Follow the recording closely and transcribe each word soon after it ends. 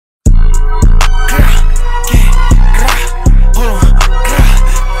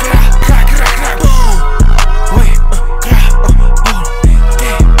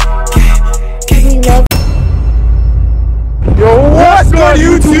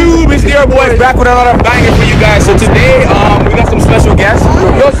guys, back with another banger for you guys. So today, we got some special guests.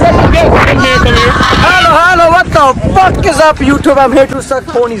 Yo, special guests, come here. Hello, what the fuck is up, YouTube? I'm here to suck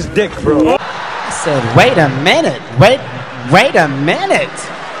Pony's dick, bro. I said, wait a minute. Wait a minute.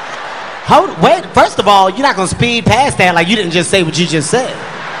 Wait, first of all, you're not gonna speed past that like you didn't just say what you just said.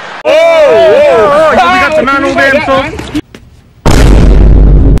 Oh, we got the man over himself.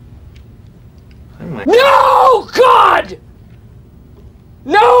 No, God!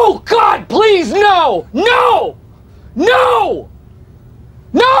 No, God, please, no! No! No!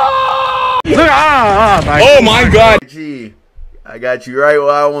 No! Oh my God! G, I got you right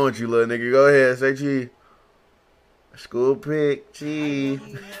where I want you, little nigga. Go ahead, say G. School pick, G.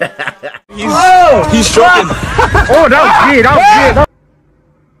 He's stroking. Oh, that was good. That was good.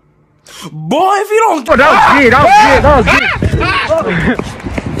 Boy, if you don't. Oh, that was good.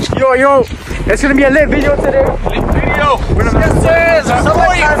 Yo, it's gonna be a lit video today. Yes, sir.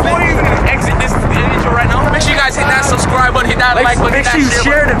 Before you even exit this intro right now, make sure you guys hit that subscribe button, hit that like button, make sure you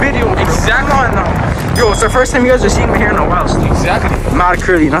share the video. Bro. Exactly. Come on now. Yo, it's the first time you guys are seeing me here in a while. So. Exactly. Not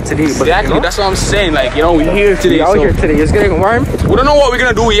curly, not today. But, exactly. That's what I'm saying. Like, you know, we're here today. We're out here today. It's getting warm. We don't know what we're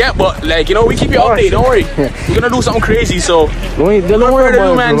gonna do yet, but like, you know, we keep you updated. Don't worry. We're gonna do something crazy. So don't worry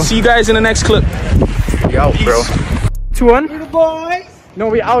about it, man. Bro. See you guys in the next clip. We out, bro. 2-1. Boys. No,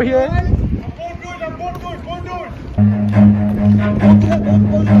 we out here.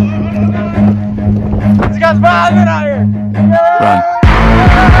 These guys violent out here. Run.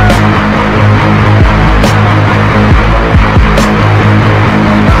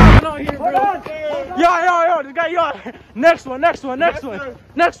 Yo, this guy, Next one. Back to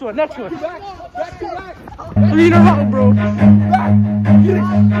back. Three in a row, bro. Yeah.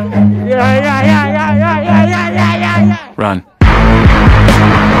 Run.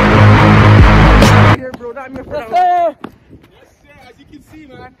 Here, bro, not me for Yes, sir. As you can see,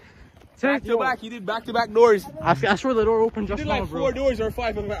 man. Back to back. He did back-to-back doors. I swear the door opened just He did now, like bro. 4 doors or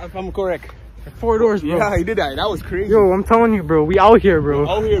 5 if I'm correct. 4 doors, bro. Yeah, he did that. That was crazy. Yo, I'm telling you, bro, we out here, bro.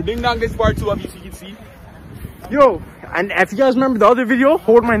 Out here, ding dong. This part 2 of you, so you can see. Yo, and if you guys remember the other video,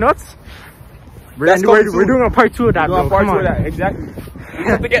 Hold My Nuts, we're doing a part 2 of that, bro. Part Come 2 of on. that, exactly. You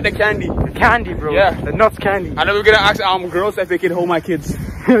have to get the candy. The candy, bro. Yeah. The nuts candy. And then we're gonna ask girls if they can hold my kids.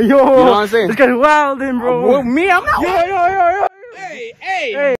 Yo, you know what I'm saying? This guy's wildin', bro. Well, me, I'm not. Yo.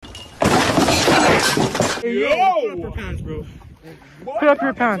 Hey. Yo. Put up your pants, bro. Put up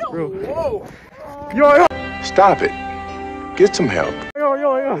your pants, bro. Whoa. Yo. Stop it. Get some help. Yo.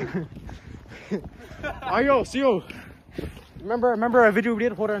 So yo. Remember our video we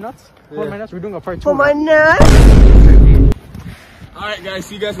did, Hold Our Nuts? Yeah. Hold My Nuts? We're doing a part 2. Hold My Nuts! Alright, guys,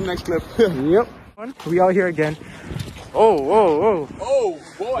 see you guys in the next clip. Yep. We out here again. Oh, boy.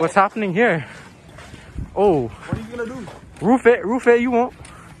 What's happening here? Oh. What are you gonna do? Roof it, you won't.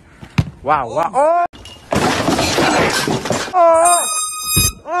 Wow. Oh.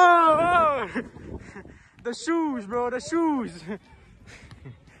 The shoes, bro, the shoes.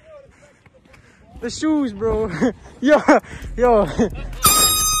 The shoes, bro. Yo. The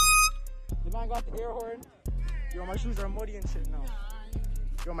man got the air horn. Yo, my shoes are muddy and shit now.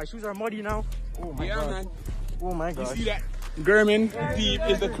 Oh my God. Man. Oh my God. You see that? German deep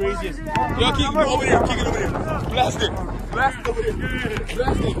is the craziest. Yo, kick it over there. Blast it over there.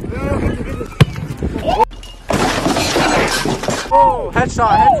 Oh,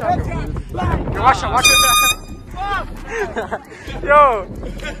 headshot. Yo, watch it.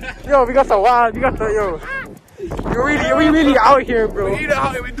 Yo, we got the wild. We really out here, bro.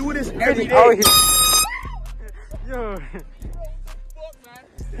 We do this every day. Out here. Yo.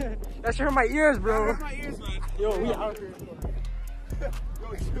 That shit hurt my ears, bro. Yo, we out here.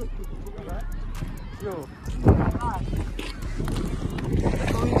 Yo.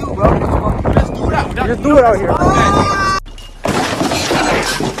 That's what we do, bro. Let's do it out here.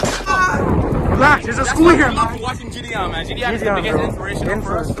 Relax, there's a school here, man. Watching Gideon, man. Gideon is the biggest inspiration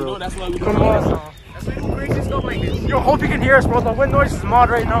for us. You know, that's why we do Come on. That's why we do crazy stuff like this. Yo, hope you can hear us, bro. The wind noise is mad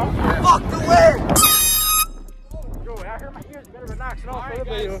right now. Fuck the way! Yo, I hear my ears. You better relax. Alright,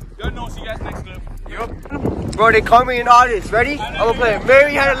 guys. Good know. See you guys next clip. Yep. Bro, they call me an artist. Ready? I'm gonna play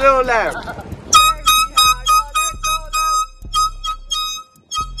Mary Had a Little Lamb.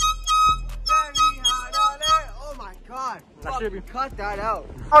 Oh my God. Fucking cut that out.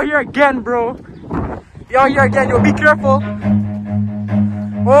 Out here again, bro. Yo, be careful.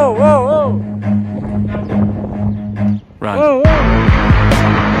 Whoa. Run. Whoa.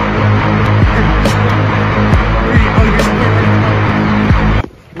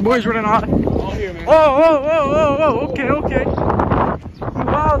 The boy's running out. All here, man. Oh, okay.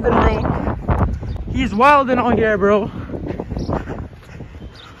 He's wildin' out here, bro.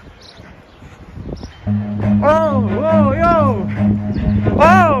 whoa, yo!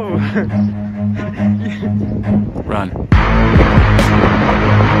 Whoa! Run.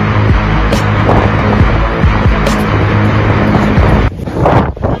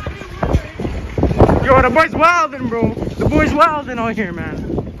 Yo, the boys wildin', bro. The boys wildin' out here, man.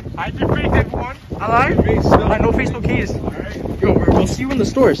 Hide your face, everyone. I like. No face, no keys. Right. Yo, we'll see you in the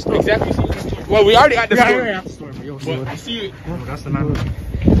store. Still. Exactly. See you in the store. Well, we already at the store. Yeah, at the store. But yo, I see you. Oh, that's the man.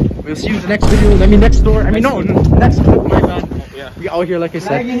 We'll see you in the next video. Let me next store. I mean, no, next clip, my bad. Yeah. We out here, like I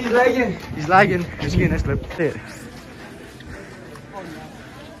said. He's lagging. He's lagging. Just get next clip. Say it.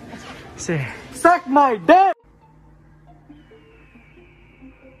 Say, suck my dick.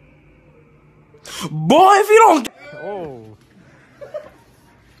 Boy, if you don't. Oh.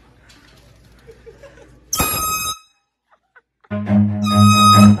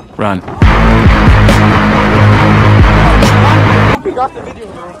 Run. I hope we got the video,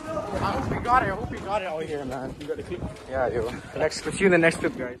 bro. I hope we got it. I hope we got it out here, man. You got the clip? Yeah, yo. Next, see you in the next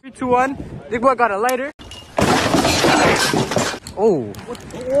clip, guys. 3, 2, 1. Big boy got a lighter. Oh.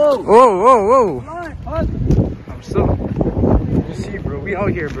 Whoa. Whoa, whoa, whoa. I'm so. You see, bro. We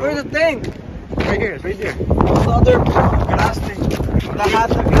out here, bro. Where's the thing? Right here. It's right there. What's the other glass thing? The hat,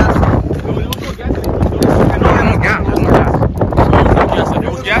 the glass. No gas. There's no gas.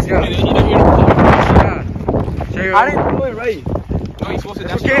 There was gas. Yeah. Yeah. Yeah. I didn't do it right. No, you're supposed to.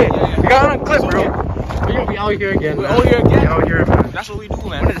 It's okay. We got it on clip, bro. We out here again. We're out here again. We out here, man. That's what we do,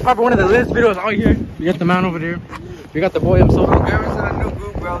 man. It's probably one of the latest videos out here. We got the man over there. We got the boy himself. Gary's in a new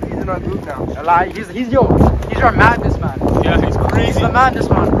group, bro. He's in our group now. A lie. He's our madness man. Yeah, he's crazy. He's the madness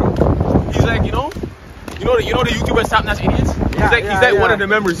man, bro. He's like, you know the YouTubers Top Notch Idiots? He's like one of the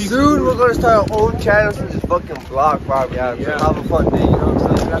members. Soon we're gonna start our own channels and just fucking vlog, probably. Yeah. Have a fun day, you know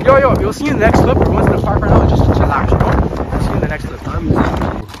what I'm saying? Yo, we'll see you in the next clip. We're going to the park right now. Just chillax, you know? We'll see you in the next clip.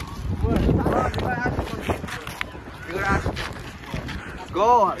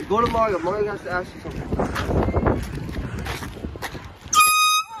 Go to Mario. Mario has to ask you something.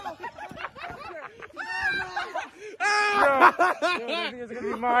 Yo, I think it's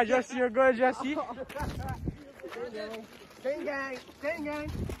gonna be my Jesse. You're good, Jesse. Gang gang.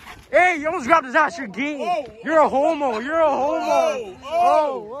 Hey, you almost grabbed his ass. You're gay. You're a homo. You're a homo.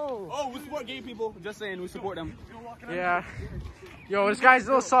 Oh, we support gay people. Just saying, we support them. Yeah. Yo, this guy's a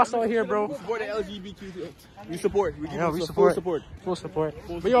little sauce out here, bro. Support the LGBTQ. We support. We give we full support. Full support.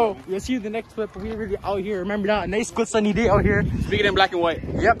 But yo, we'll see you in the next clip. We're really out here. Remember that? Nice, good sunny day out here. Bigger than black and white.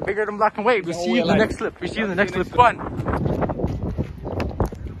 Yep, bigger than black and white. We'll see you in the next clip. We'll see you in the next clip. Fun.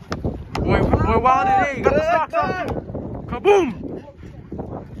 Boy, wild today. You got the socks on. Kaboom!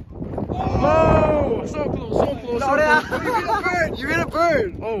 Oh, so close, so close, so close. You hit a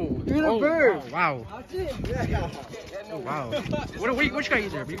bird. Oh, you hit a bird. Wow. Oh, wow. Which guy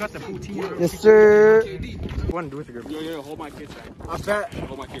is there? You got the Pt2. Yes, sir. One, do it again. Yo, hold my kids, man. I bet.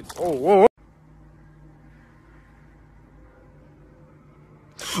 Hold my kids. Oh, whoa.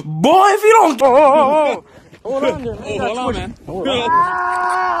 Boy, if you don't. Oh. Hold on there. Hold on, man. Hold on.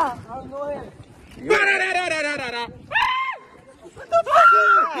 I'm going.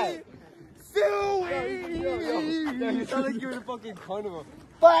 You sound like you're in a fucking carnival.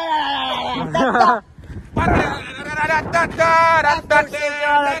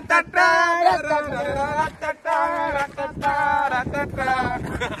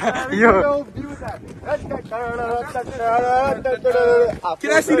 Yo.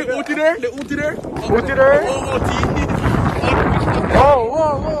 Can I see the ulti there? The ulti there? Ulti there?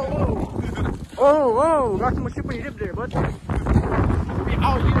 Whoa. Got too much shit on your lip there, bud. We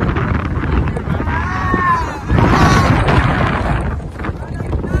out here.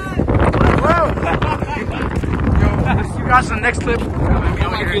 You guys in the next clip.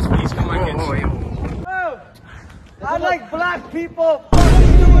 Come on, kids, please. Come on, kids. I like black people. Do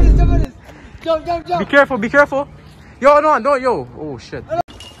this. Jump. Be careful. Yo, no, yo. Oh, shit.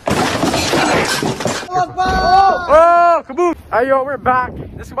 Oh, kaboom. Alright, yo, we're back.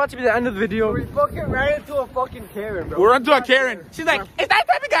 This is about to be the end of the video. We fucking ran into a fucking Karen, bro. We're onto a Karen. She's like, is that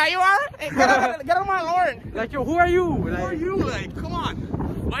type of guy you are? Hey, get on my Lauren. Like, yo, who are you? Who are you? Like, come on.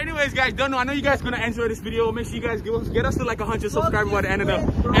 Well, anyways, guys, don't know. I know you guys gonna enjoy this video. Make sure you guys get us to like 100 subscribers by the end of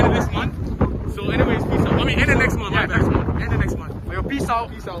this month. So, anyways, peace out. I mean, end of next month. Yeah, next month. End of next month. Yo, peace out.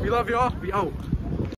 Peace out. We love y'all. We out.